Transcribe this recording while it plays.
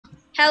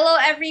Hello,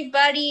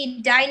 everybody.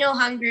 Dino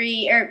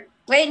Hungry.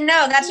 Wait,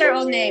 no, that's our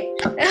old name.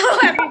 Hello,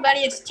 everybody.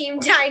 It's Team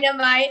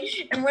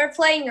Dynamite, and we're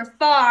playing your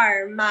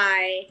farm,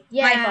 my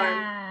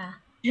farm.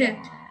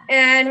 Yeah.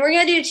 And we're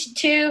gonna do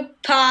two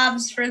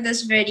POVs for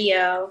this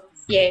video.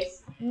 Yay.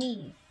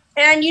 Me.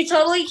 And you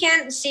totally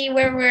can't see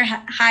where we're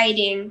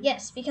hiding.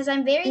 Yes, because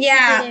I'm very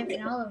secretive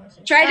in all of us.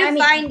 Try to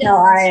find us. No,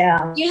 I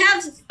am. You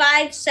have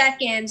 5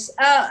 seconds.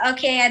 Oh,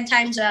 okay, and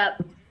time's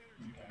up.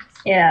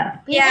 Yeah.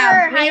 We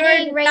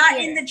were right not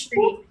here. In the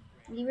tree.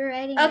 We were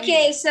hiding.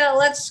 Okay, right so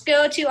let's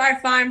go to our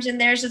farms,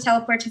 and there's a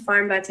teleport to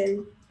farm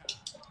button.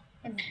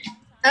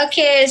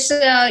 Okay,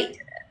 so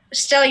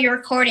Stella, you're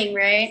recording,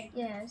 right?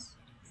 Yes.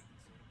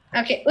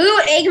 Okay.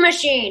 Ooh, egg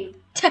machine.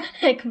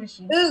 Egg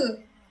machine. Ooh,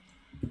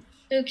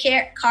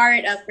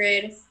 carrot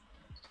upgrade.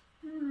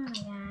 Oh,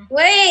 yeah.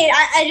 Wait,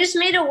 I just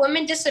made a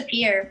woman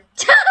disappear.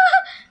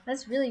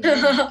 That's really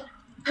weird.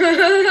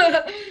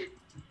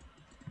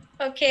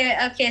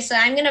 Okay, so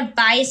I'm gonna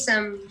buy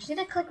some. Should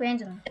I click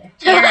random?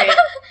 Carrot.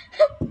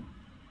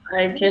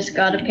 I just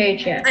got a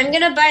paycheck. I'm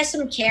gonna buy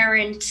some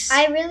carrots.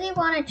 I really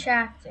want a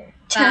tractor.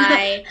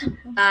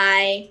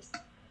 Buy.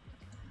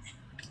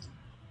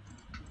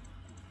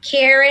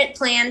 Carrot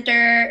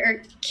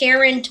planter.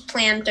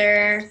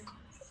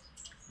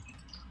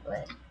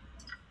 What?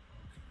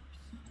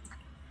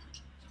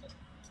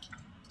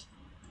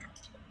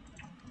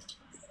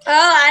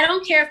 Oh, I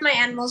don't care if my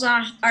animals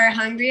are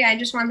hungry. I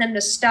just want them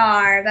to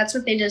starve. That's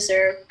what they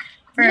deserve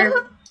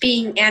for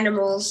being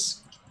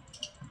animals.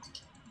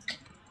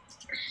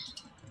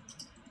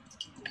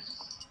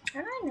 How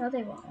do I know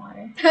they want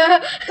water?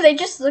 They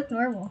just look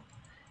normal.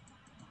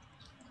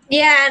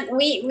 Yeah, and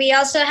we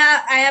also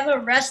have. I have a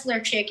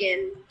wrestler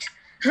chicken.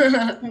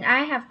 And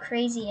I have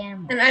crazy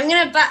animals. And I'm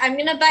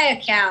gonna buy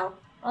a cow.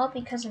 All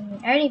because of me.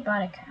 I already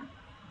bought a cow.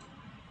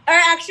 Or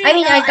actually,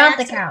 I got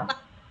the cow.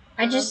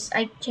 I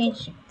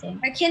changed the thing.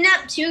 I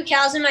kidnapped 2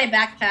 cows in my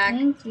backpack.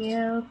 Thank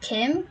you,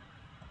 Kim.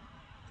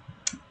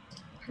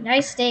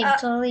 Nice thing,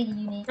 totally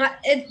unique.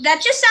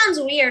 That just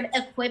sounds weird.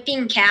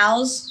 Equipping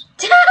cows.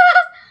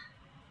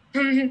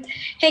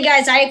 Hey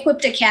guys, I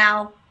equipped a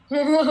cow.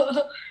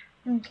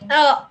 Okay.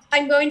 Oh,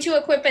 I'm going to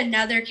equip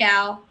another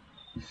cow.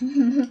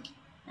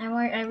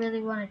 I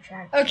really want to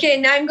track. Okay,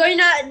 now I'm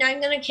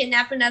gonna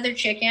kidnap another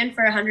chicken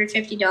for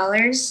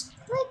 $150.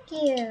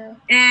 Thank you.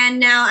 And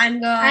now I'm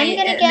gonna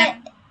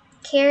get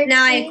carrot.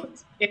 Now I equip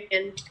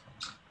chicken.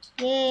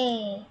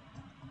 Yay.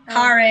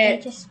 Carrot.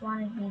 They just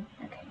wanted me.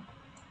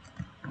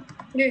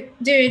 Okay.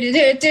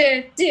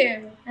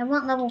 Do. I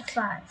want level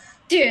 5.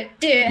 Dude,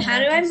 how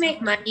do I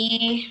make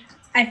money?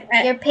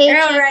 Your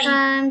paycheck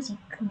comes, you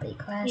complete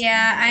class.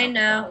 Yeah, I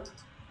know.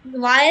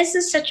 Why is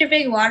this such a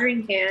big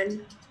watering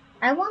can?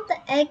 I want the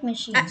egg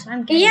machine, so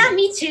I'm getting it.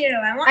 Me too.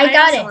 I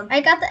got it.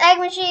 I got the egg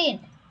machine.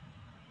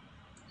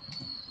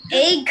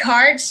 Egg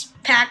carts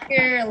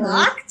packer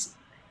locked?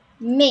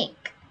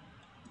 Make.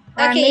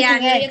 Okay, yeah,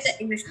 I'm gonna get the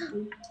egg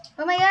machine.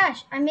 Oh my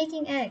gosh, I'm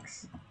making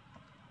eggs.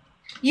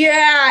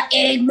 Yeah,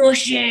 egg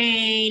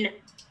machine.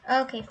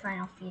 Okay, fine,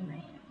 I'll feed my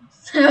animals.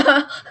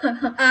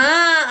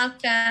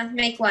 Okay.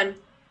 Make one.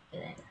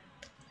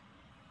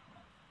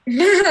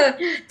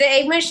 The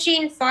egg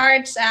machine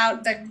farts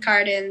out the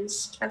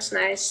cartons. That's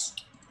nice.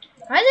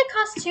 Why does it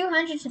cost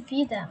 200 to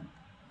feed them?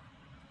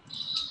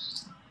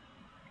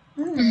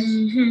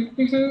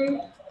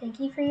 Thank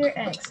you for your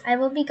eggs. I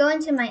will be going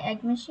to my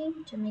egg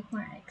machine to make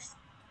more eggs.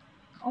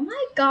 Oh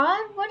my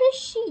god, what is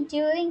she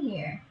doing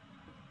here?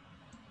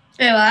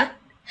 Wait, what?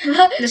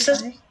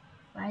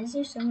 Why is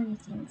there so many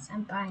things?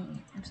 I'm buying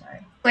it. I'm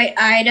sorry. Wait,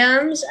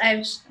 items?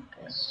 Okay.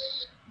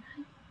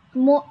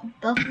 More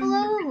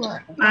buffalo?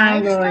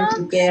 I'm going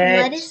to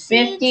get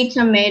 50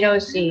 tomato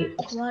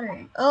seeds.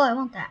 Water. Oh, I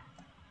want that.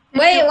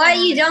 Wait, what?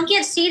 You don't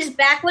get seeds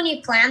back when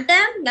you plant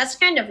them? That's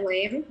kind of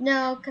lame.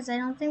 No, because I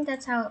don't think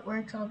that's how it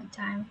works all the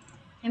time.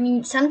 I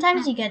mean,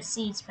 sometimes you get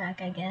seeds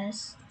back, I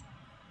guess.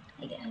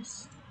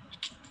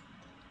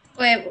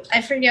 Wait,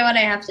 I forget what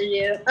I have to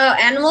do. Oh,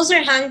 animals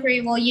are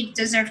hungry. Well, you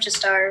deserve to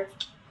starve.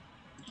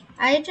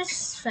 I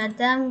just fed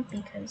them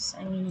because,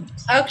 I mean...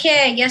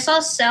 Okay, I guess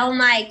I'll sell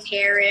my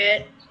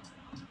carrot.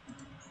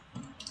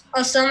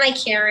 I'll sell my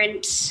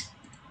carrots.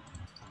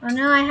 Oh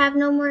no, I have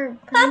no more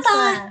plants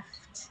left.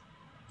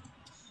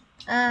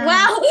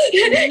 Wow,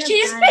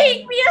 she's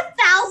paid me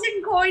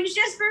 1,000 coins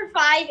just for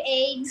 5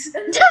 eggs.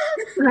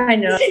 I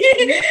know.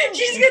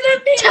 She's gonna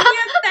pay me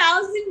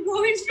 1,000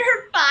 coins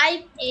for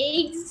 5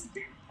 eggs.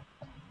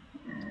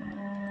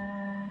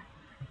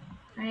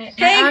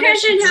 Hey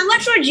Christian, how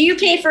much would you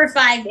pay for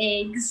 5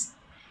 eggs?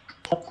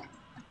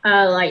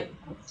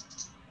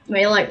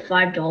 Maybe like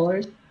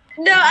 $5.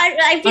 No,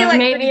 I feel like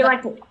maybe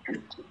like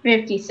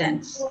 50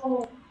 cents.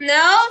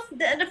 No,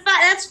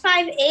 that's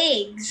 5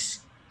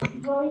 eggs.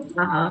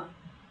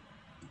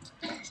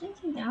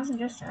 16,000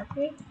 just to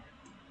upgrade?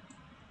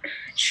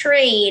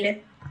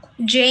 Trade.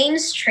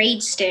 James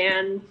trade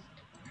stand.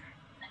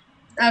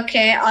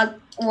 Okay,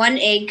 1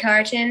 egg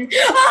carton. $125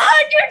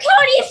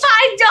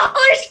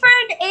 for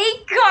an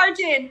egg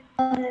carton!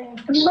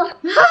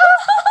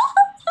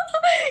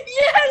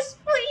 Yes,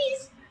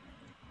 please!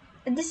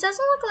 This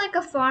doesn't look like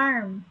a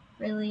farm,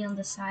 really, on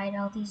the side,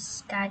 all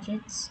these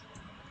gadgets.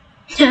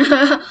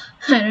 I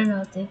don't know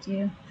what they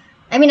do.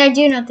 I mean, I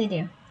do know what they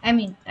do. I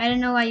mean, I don't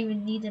know why you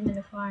would need them in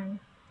a farm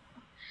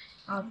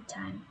all the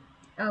time.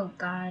 Oh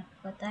god,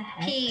 what the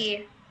heck?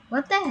 Pea.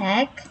 What the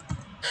heck?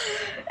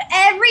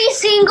 Every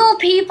single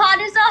pea pod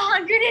is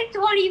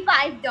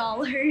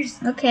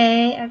 $125.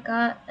 Okay, I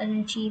got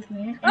an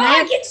achievement. And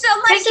I get so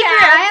much Christopher,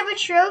 cash. I have a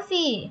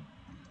trophy.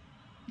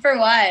 For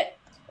what?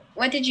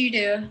 What did you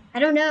do? I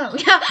don't know.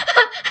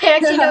 I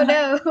actually don't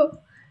know.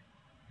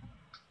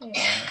 Wait,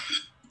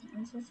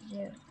 what's this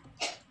do?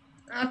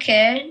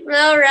 Okay.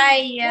 All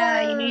right.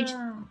 Yeah, you need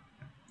Whoa.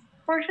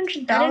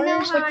 $400. I don't know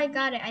how I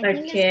got it. I think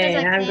it's Okay,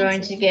 because I I'm going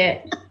to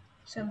get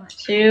so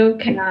much. 2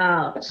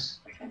 cows.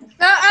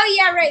 Oh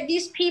yeah, right.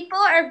 These people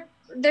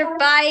they're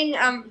buying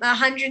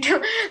 100.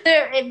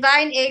 They're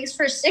buying eggs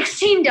for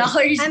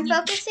 $16. I'm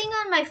focusing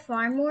on my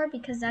farm more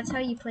because that's how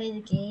you play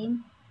the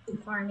game.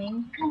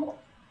 Farming.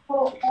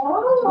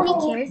 How many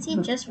carrots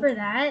eat just for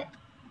that?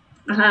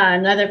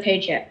 Another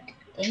paycheck.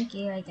 Thank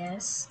you, I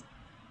guess.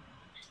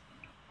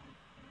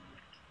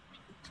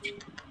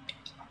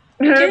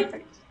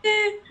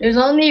 There's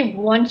only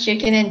 1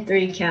 chicken and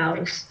 3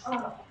 cows.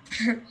 I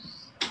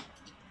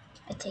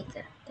take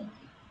that. Thank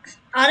you.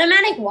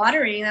 Automatic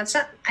watering. That's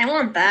not. I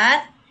want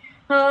that.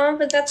 Oh,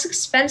 but that's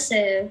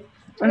expensive.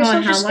 Hold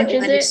on, how much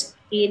is it?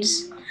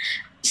 Seeds.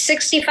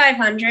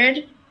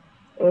 6,500.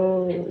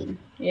 Oh,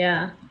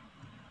 yeah.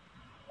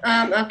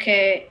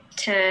 Okay.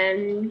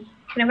 10.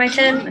 Can I buy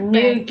 10? A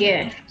new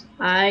gift.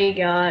 I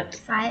got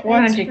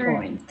 400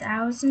 coins.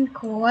 1,000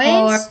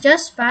 coins?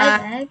 Just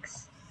 5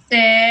 eggs?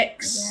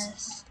 6.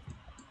 Yes.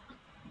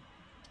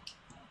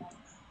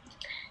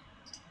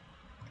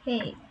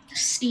 Okay.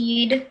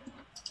 Seed.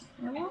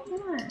 I want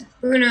more.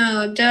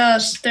 1, 2,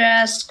 3,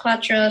 4,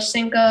 5,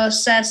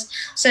 6,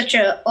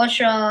 7,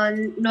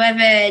 8,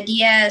 9,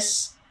 10.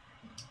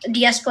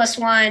 10 plus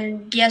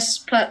 1. 10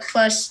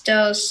 plus 2.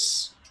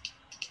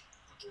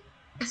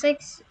 It's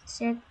like...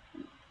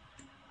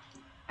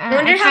 I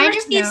wonder how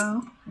much these.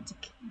 know.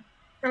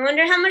 I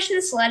wonder how much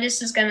this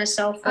lettuce is gonna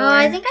sell for. Oh,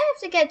 I think I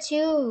have to get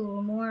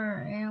 2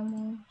 more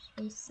animal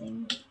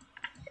spacing.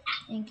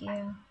 Thank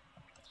you.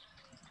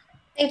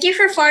 Thank you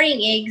for farting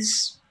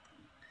eggs.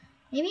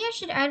 Maybe I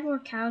should add more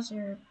cows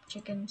or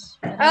chickens.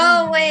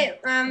 Oh wait,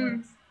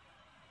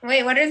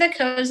 wait. What are the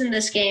codes in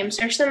this game?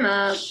 Search them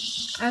up.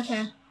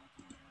 Okay.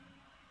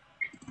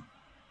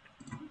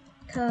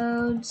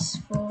 Codes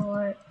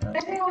for.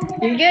 Okay.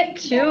 You get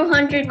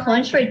 200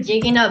 coins for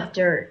digging up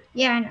dirt.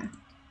 Yeah, I know.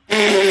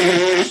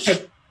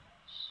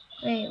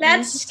 Wait, That's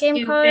what's this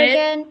game called stupid.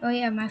 again? Oh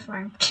yeah, my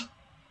farm.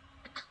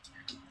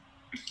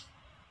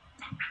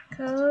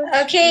 Codes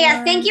Okay,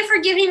 for thank you for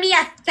giving me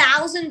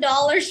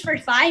 $1,000 for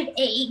 5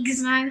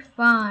 eggs. my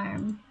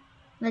farm.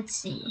 Let's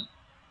see.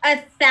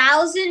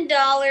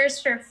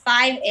 $1,000 for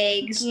 5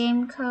 eggs.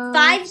 Game code.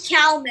 5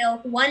 cow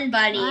milk, 1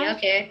 bunny. What?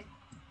 Okay.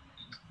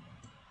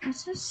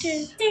 Is this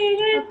a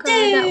code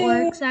that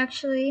works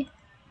actually?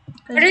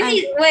 'Cause What are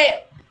these?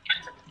 Wait.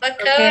 What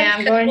code? Okay,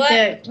 I'm going What?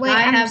 to. Wait,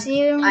 I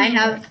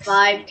have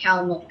 5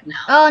 cow milk now.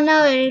 Oh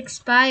no, it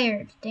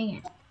expired. Dang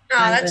it. Oh,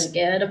 I'm that's gonna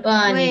get a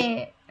bunny.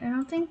 Wait, I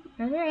don't think.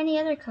 Are there any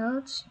other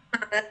codes?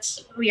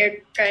 that's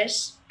weird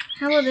price.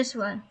 How about this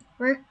one?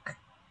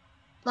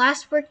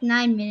 Last worked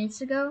 9 minutes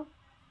ago.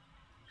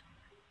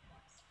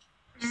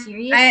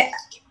 Serious?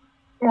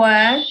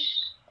 What?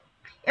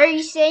 Are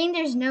you saying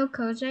there's no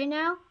codes right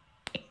now?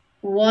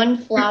 1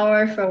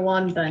 flower for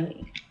 1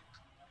 bunny.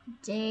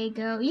 There you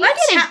go. You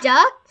What's get a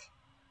duck?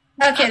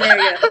 Okay, there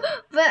we go.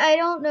 But I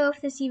don't know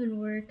if this even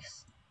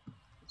works.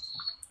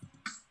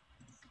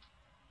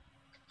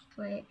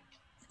 Wait.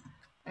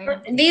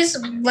 These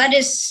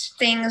lettuce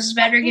things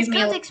better These give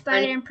me codes a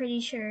expired, I'm pretty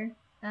sure.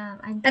 I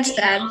That's think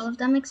sad. all of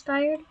them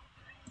expired.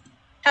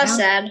 How No.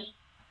 sad.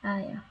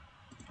 Yeah.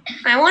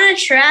 I want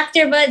a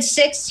tractor, but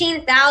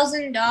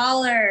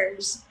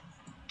 $16,000.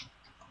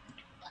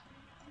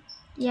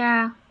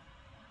 Yeah.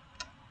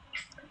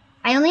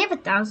 I only have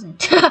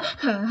 1,000.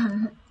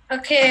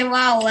 Okay,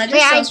 wow, lettuce.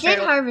 Wait, I sells did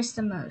for- harvest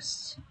the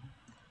most.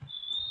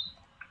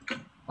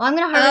 Well, I'm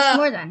gonna harvest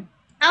more then.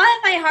 How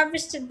have I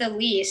harvested the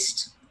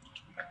least?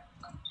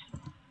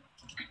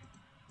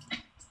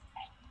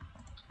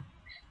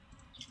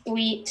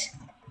 Wheat.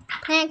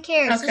 Plant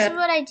carrots. This Okay. is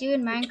what I do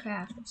in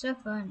Minecraft. It's so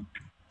fun.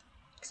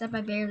 Except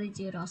I barely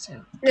do it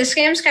also. This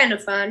game's kind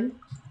of fun.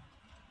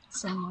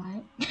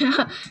 Somewhat.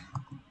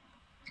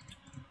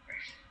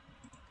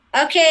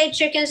 Okay,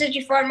 chickens, did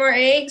you fart more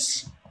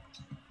eggs?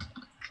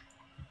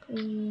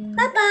 Please.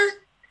 Papa.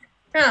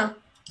 Oh,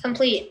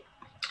 complete.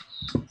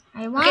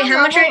 I want Okay, to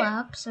how much level are-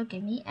 up, so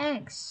give me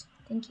eggs.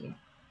 Thank you.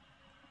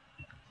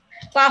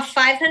 Wow,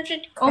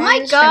 500 coins. Oh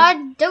my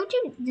god, don't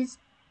do this.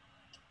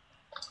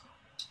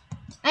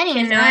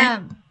 Anyways, Okay,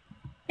 now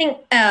Anything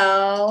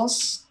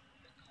else?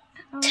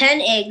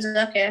 10 eggs,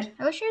 okay.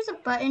 I wish there was a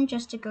button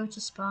just to go to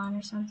spawn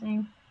or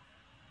something.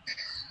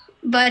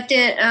 But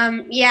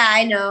then, yeah,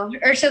 I know.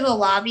 Or to the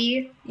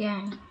lobby.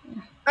 Yeah.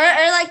 Or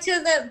like to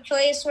the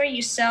place where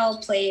you sell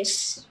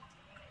place.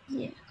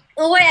 Yeah.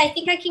 Oh wait, I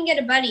think I can get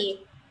a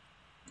bunny.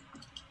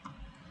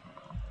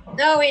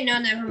 Oh wait, no,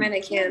 never mind.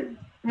 I can't.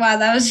 Wow,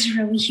 that was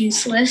really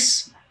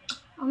useless.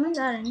 Oh my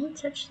god, I need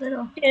such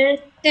little.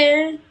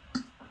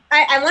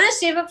 I want to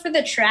save up for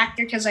the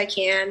tractor because I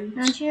can.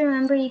 Don't you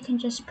remember you can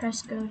just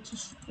press go to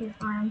your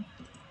farm?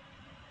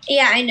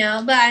 Yeah, I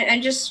know, but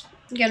I'm just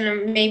gonna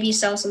maybe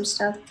sell some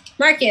stuff.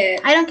 Market.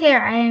 I don't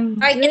care. I doing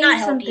cannot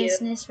some help you.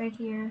 business right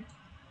here.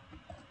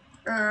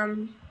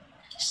 7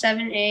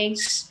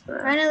 eggs.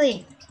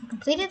 Finally, I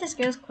completed this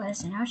girl's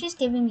quest, and now she's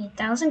giving me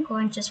 1,000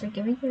 coins just for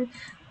giving her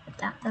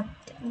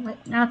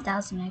not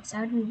 1,000 eggs.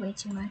 That would be way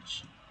too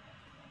much.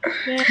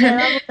 Yeah, I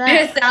leveled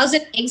up.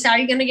 1,000 eggs. How are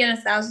you gonna get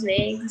 1,000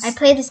 eggs? I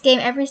play this game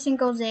every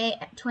single day,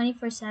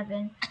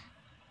 24/7.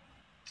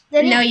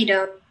 No, you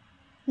don't.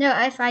 No,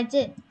 if I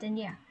did, then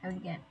yeah, I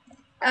would get.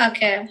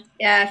 Okay.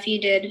 Yeah, if you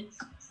did.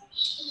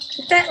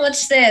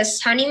 What's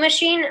this? Honey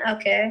machine?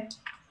 Okay.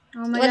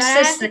 Oh my What's god,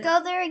 this I have to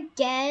go there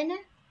again.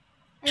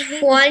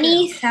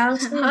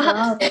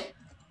 $20,000.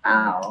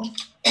 Wow.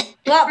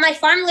 Well, my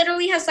farm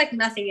literally has like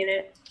nothing in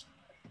it.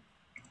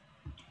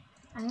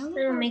 I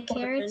only have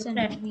carrots and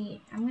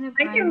wheat. I'm gonna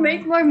buy I can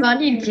make more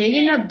money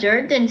digging up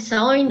dirt than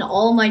selling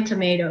all my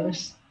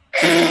tomatoes.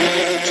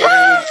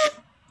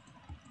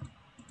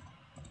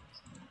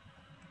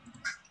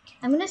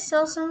 I'm gonna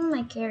sell some of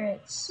my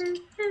carrots.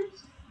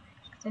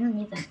 I don't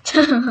need them.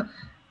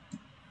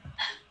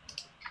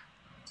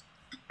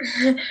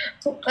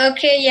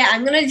 Okay, yeah,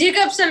 I'm gonna dig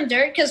up some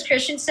dirt because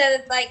Christian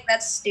said like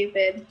that's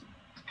stupid.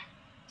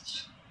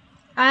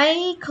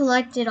 I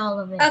collected all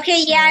of it.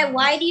 Okay, so yeah.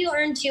 Why do you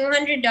earn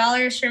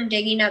 $200 from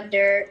digging up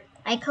dirt?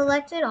 I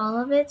collected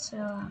all of it,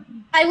 so.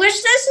 I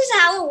wish this is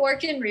how it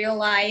worked in real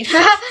life.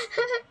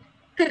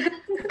 Okay,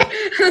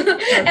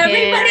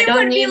 Everybody I don't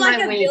would need be like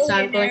my a weight, so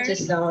I'm going billionaire. to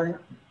sell it.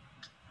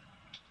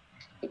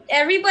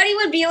 Everybody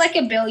would be like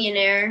a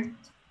billionaire.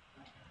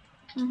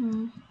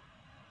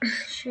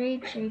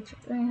 Trade.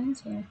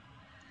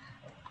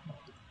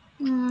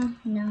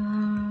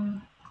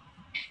 No.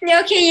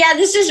 Okay, yeah,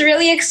 this is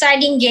really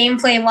exciting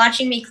gameplay,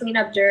 watching me clean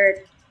up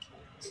dirt.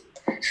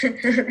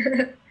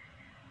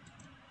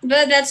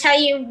 But that's how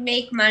you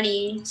make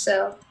money,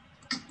 so.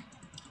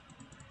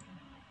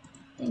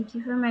 Thank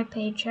you for my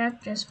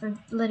paycheck, just for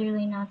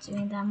literally not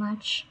doing that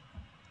much.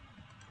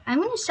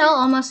 I'm gonna sell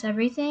almost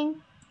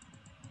everything.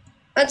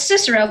 What's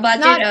this robot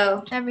Not dude?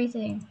 Oh.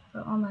 everything,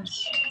 but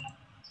almost.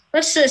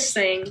 What's this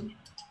thing?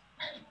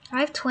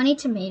 I have 20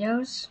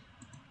 tomatoes.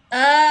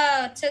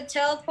 Oh, to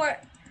teleport.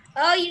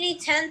 Oh, you need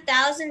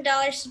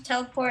 $10,000 to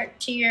teleport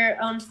to your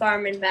own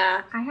farm and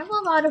back. I have a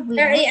lot of wheat.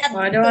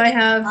 Why do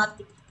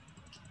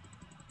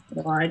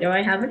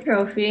I have a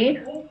trophy?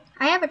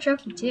 I have a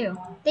trophy too.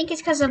 I think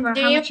it's because of how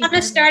Do much you want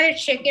to start a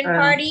chicken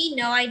party?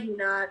 No, I do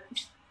not.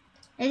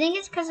 I think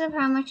it's because of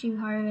how much you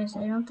harvest.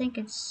 I don't think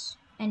it's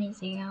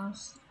anything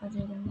else other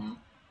than that.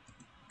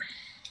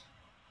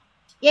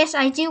 Yes,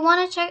 I do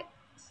want to check.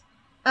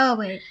 Oh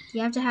wait,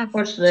 you have to have.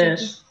 What's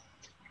this?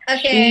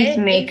 Okay,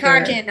 big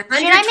carton. Should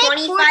I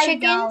make 4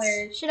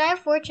 chickens? Should I have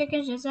 4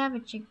 chickens just to have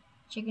a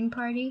chicken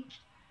party?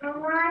 I'm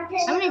gonna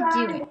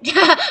do it. Wait,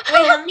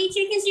 how many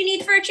chickens do you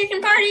need for a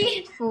chicken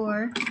party?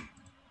 4.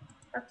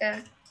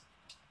 Okay.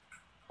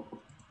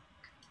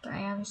 But I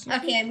have a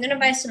okay, I'm gonna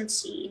buy some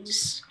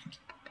seeds.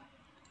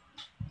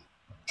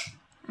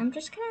 I'm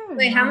just gonna.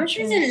 Wait, how much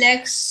are the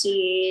next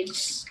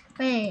seeds?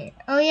 Wait.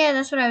 Oh yeah,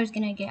 that's what I was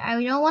gonna get.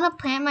 I don't want to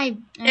plant my.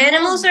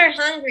 Animals are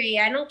hungry.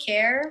 I don't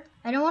care.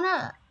 I don't want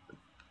to.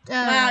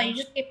 Wow, you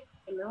just gave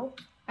me milk.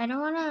 I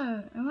want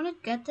to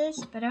get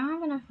this, but I don't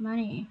have enough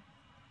money.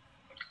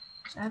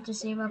 So I have to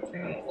save up for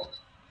it.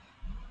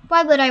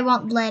 Why would I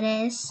want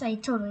lettuce? I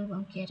totally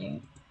won't get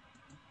it.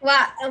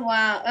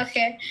 Wow.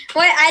 Okay.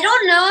 Wait, I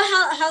don't know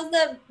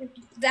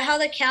how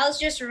the cows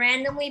just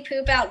randomly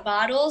poop out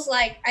bottles.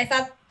 Like I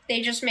thought they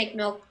just make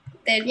milk.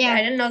 I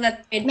didn't know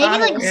that they made maybe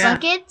bottles.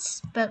 like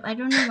buckets, but I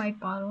don't know why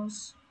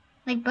bottles.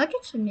 Like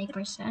buckets would make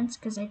more sense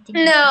because I think.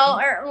 No,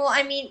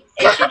 I mean,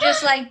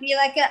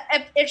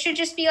 it should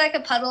just be like a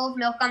puddle of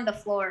milk on the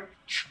floor.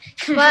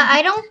 But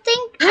I don't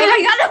think.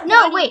 I got a bunny.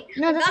 No, wait,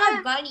 no, that's got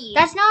not a bunny.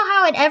 That's not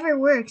how it ever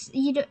works.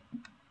 You do,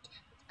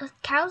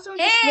 cows don't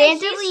just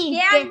randomly.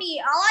 She scammed me.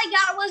 All I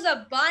got was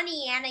a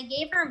bunny, and I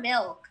gave her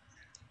milk.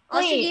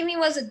 All she gave me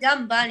was a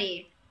dumb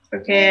bunny.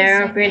 Okay,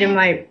 I upgraded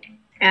my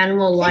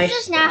animal life.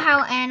 This is not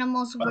how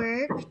animals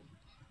work.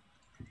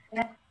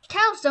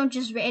 Cows don't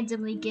just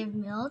randomly give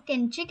milk,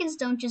 and chickens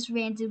don't just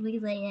randomly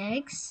lay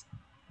eggs.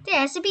 There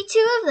has to be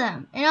 2 of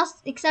them, and also,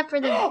 except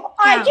for the. Cow.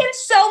 I can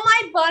sell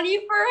my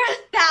bunny for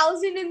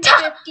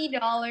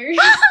 $1,050.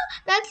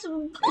 That's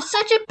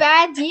such a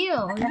bad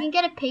deal. You can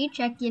get a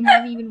paycheck and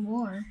have even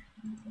more.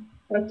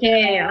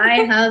 Okay,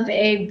 I have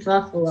a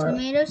buffalo.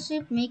 Tomato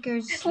soup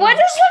makers. What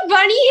does the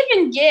bunny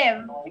even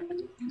give? I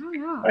don't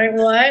know. Wait,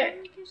 what?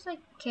 It's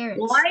like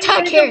carrots. Why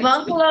is a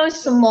buffalo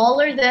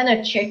smaller than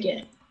a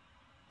chicken?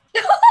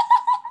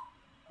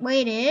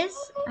 Wait, it is?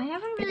 I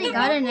haven't really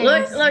gotten any.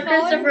 Look,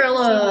 Christopher,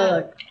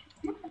 look.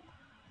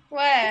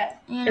 What?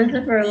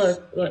 Christopher,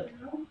 look.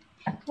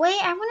 Wait,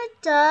 I want a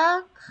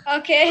duck.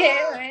 Okay.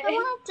 I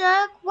want a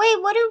duck.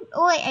 Wait, what do?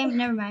 Oh wait,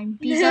 never mind.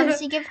 Bees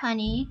obviously give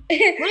honey.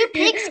 What do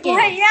pigs give?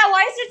 Wait, yeah.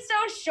 Why is it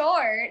so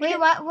short? Wait,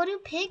 what do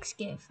pigs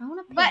give? I want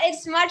a pig. But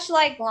it's much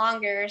like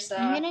longer. So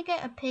I'm gonna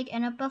get a pig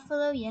and a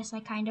buffalo. Yes, I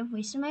kind of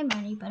wasted my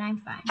money, but I'm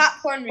fine.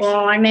 popcorn machine.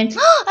 Well, I meant.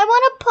 I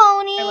want a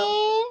pony.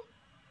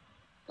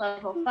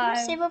 Level I'm gonna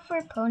 5. save up for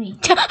a pony.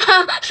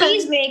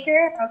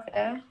 Cheesemaker.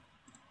 Okay.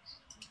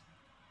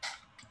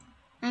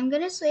 I'm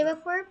gonna save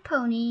up for a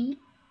pony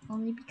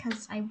only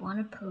because I want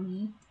a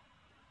pony.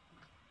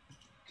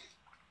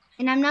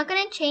 And I'm not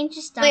gonna change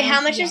the style. Wait,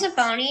 how much is a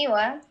pony?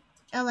 What?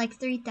 Oh, like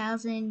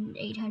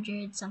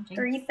 3,800 something.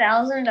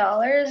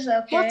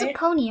 $3,000. Okay. Well, it's a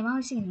pony. I'm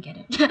obviously gonna get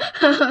it.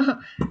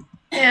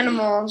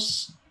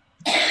 Animals.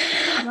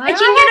 I Why do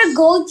can get a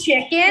gold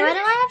chicken. Why do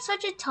I have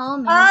such a tall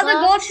mailbox? Oh, the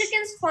gold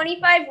chicken's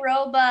 25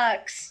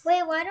 Robux.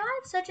 Wait, why do I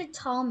have such a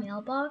tall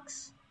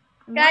mailbox?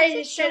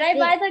 Guys, should I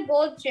buy the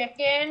gold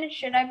chicken?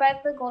 Should I buy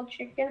the gold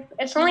chicken?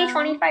 It's only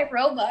 25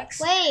 Robux.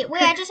 Wait,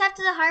 I just have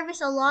to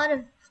harvest a lot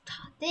of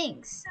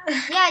things.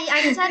 Yeah,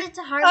 I decided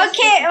to harvest.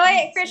 Okay,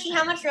 wait, Christian,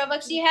 how much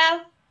Robux do you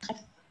have?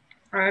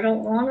 I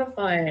don't want to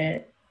buy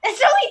it.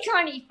 It's only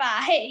 25.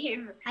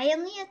 I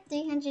only have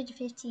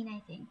 315,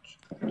 I think.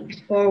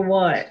 For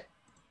what?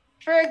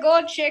 For a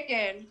gold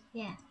chicken.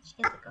 Yeah, just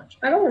get the gold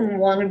chicken. I don't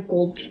want a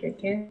gold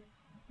chicken.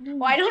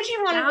 Why don't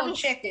you want a gold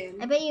chicken?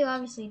 I bet you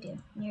obviously do.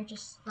 You're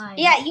just lying.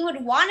 Yeah, you would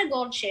want a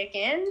gold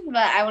chicken,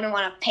 but I wouldn't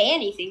want to pay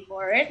anything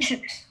for it.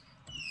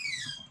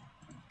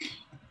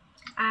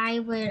 I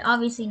would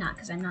obviously not,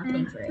 because I'm not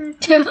paying for it.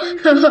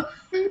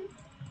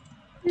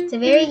 It's a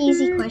very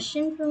easy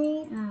question for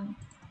me.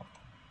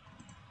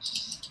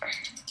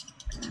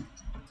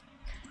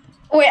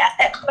 Wait,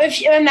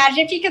 imagine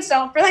if you could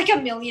sell it for like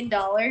 $1 million.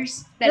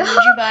 Then would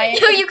you buy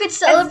it? No, you could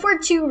sell it for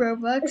 2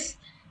 Robux.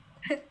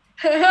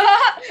 How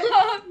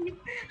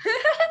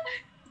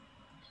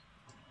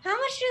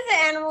much do the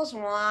animals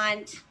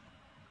want?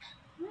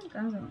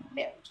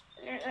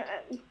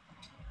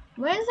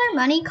 What is our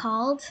money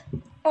called?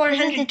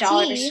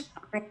 $400.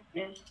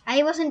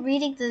 I wasn't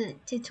reading the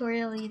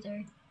tutorial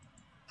either,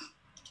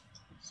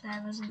 so I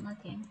wasn't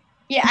looking.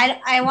 Yeah,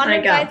 I want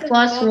to buy the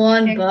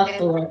 +1 chicken.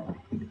 Buffalo.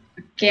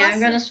 Okay, also, I'm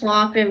gonna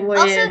swap it with.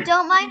 Also,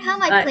 don't mind how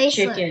my place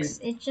chicken. looks.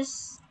 It's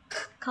just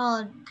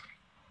called.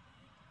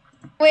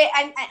 Wait,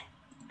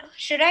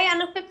 should I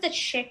unequip the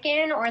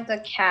chicken or the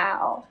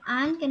cow?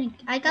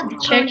 I got the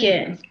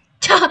chicken.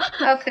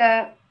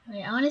 Okay.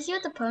 Wait, I want to see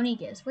what the pony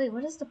gives. Wait,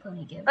 what does the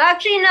pony give?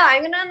 Actually, no.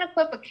 I'm gonna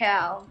unequip a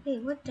cow.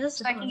 Wait, what does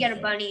the so pony I can get give?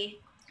 a bunny.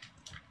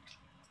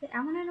 Wait, I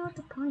want to know what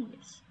the pony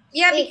gives.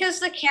 Yeah, wait. Because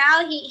the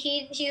cow,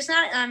 he's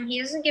not he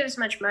doesn't give as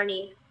much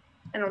money.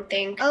 I don't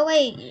think. Oh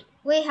wait,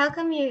 how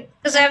come you?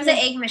 Because I have the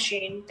egg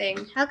machine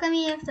thing. How come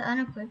you have to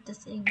unequip the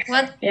thing?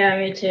 What? Yeah,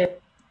 me too.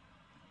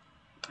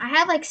 I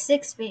have like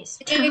 6 space.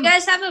 Do you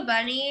guys have a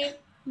bunny?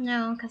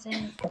 No, because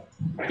I.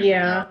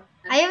 Yeah.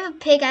 I have a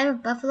pig, I have a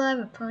buffalo, I have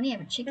a pony, I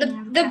have a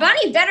chicken. The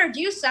bunny better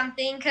do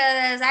something,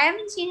 because I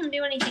haven't seen him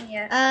do anything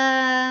yet.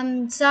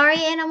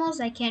 Sorry animals,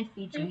 I can't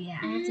feed you. Yeah,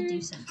 I have to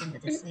do something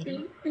with this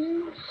lady.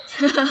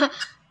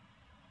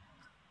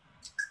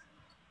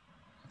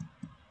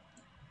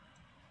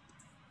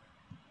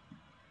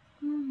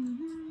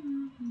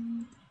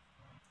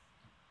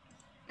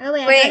 Oh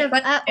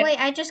wait,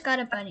 I just got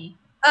a bunny.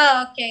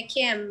 Oh, okay,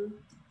 Kim.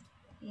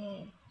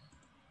 Yeah.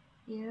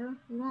 You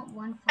want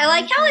one? I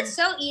like how it's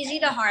so easy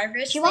to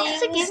harvest. She wants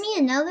to give me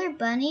another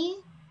bunny.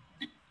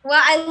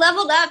 Well, I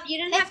leveled up. You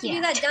didn't have to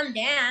do that dumb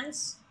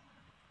dance.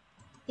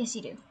 Yes,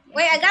 you do.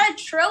 Wait, I got a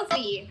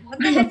trophy. What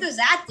the heck does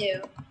that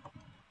do?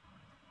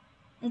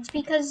 It's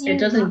because it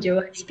doesn't do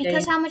anything. It's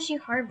because how much you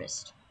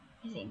harvest,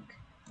 I think.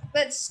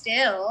 But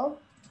still.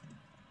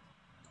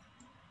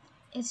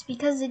 It's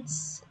because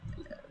it's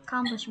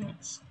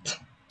accomplishments.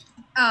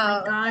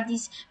 Oh my god,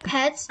 these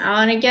pets. I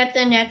want to get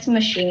the next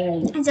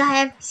machine.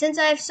 Since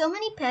I have so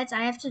many pets,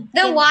 I have to.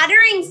 The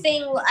watering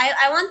thing.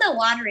 I want the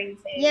watering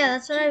thing. Yeah,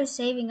 that's what I was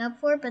saving up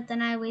for, but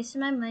then I wasted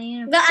my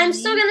money. But I'm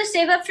still gonna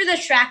save up for the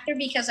tractor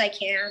because I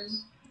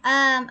can.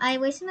 I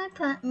wasted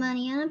my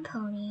money on a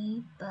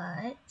pony,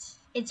 but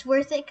it's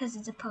worth it because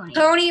it's a pony.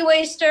 Pony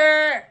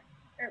waster.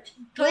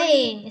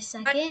 Wait a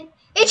second.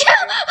 What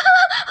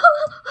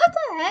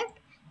the heck?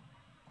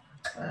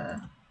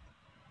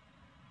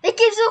 It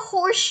gives a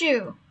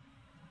horseshoe.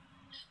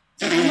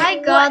 Oh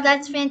my god,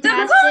 that's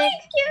fantastic.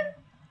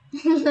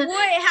 Wait,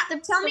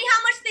 tell me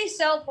how much they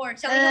sell for.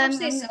 Tell me how much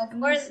they sell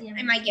for.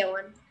 I might get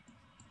one.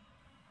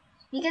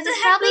 Because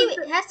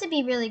it has to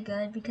be really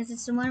good because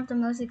it's one of the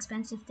most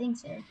expensive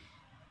things here.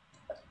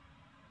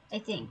 I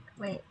think.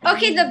 Wait.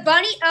 Okay, the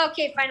bunny.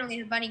 Okay, finally,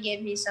 the bunny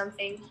gave me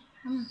something.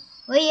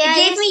 Well, yeah.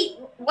 It gave me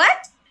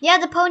what? Yeah,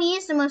 the pony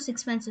is the most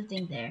expensive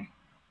thing there.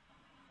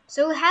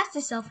 So it has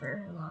to sell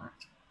for a lot.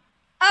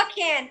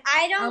 Okay, and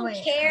I don't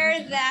care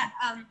that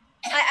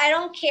I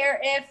don't care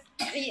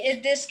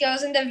if this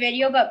goes in the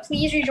video, but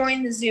please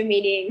rejoin the Zoom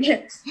meeting.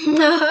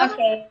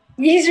 Okay,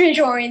 please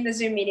rejoin the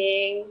Zoom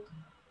meeting.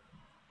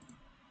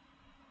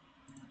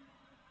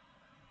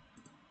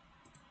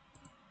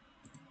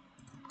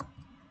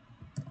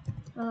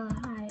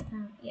 Hi.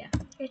 Yeah,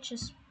 it's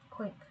just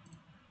quick.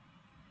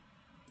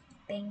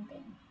 Bang,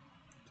 bang.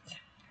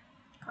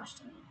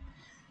 Costing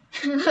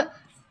me.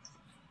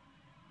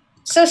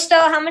 So,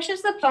 Stella, how much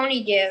does the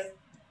pony give?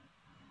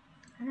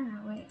 I don't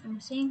know. Wait, I'm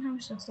seeing how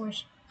much the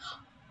horse.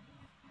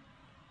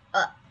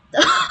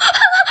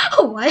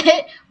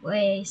 What?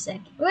 Wait a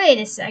second. Wait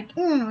a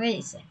second. Wait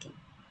a second.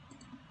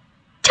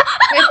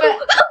 Wait,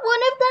 but One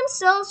of them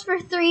sells for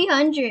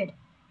 300.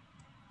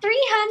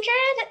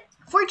 300?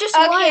 For just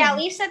one. Okay, at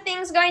least the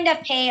thing's going to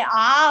pay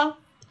off.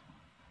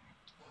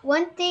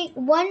 One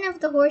of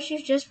the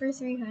horseshoes just for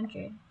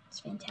 300. It's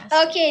fantastic.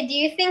 Okay, do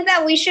you think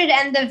that we should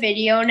end the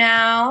video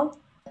now?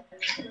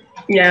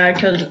 Yeah,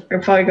 because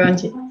we're probably going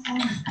to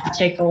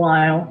take a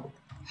while.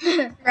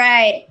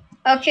 Right.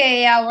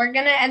 Okay, yeah, we're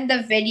gonna end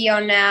the video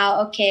now.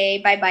 Okay,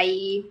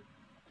 bye-bye.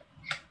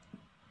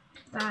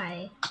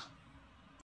 Bye.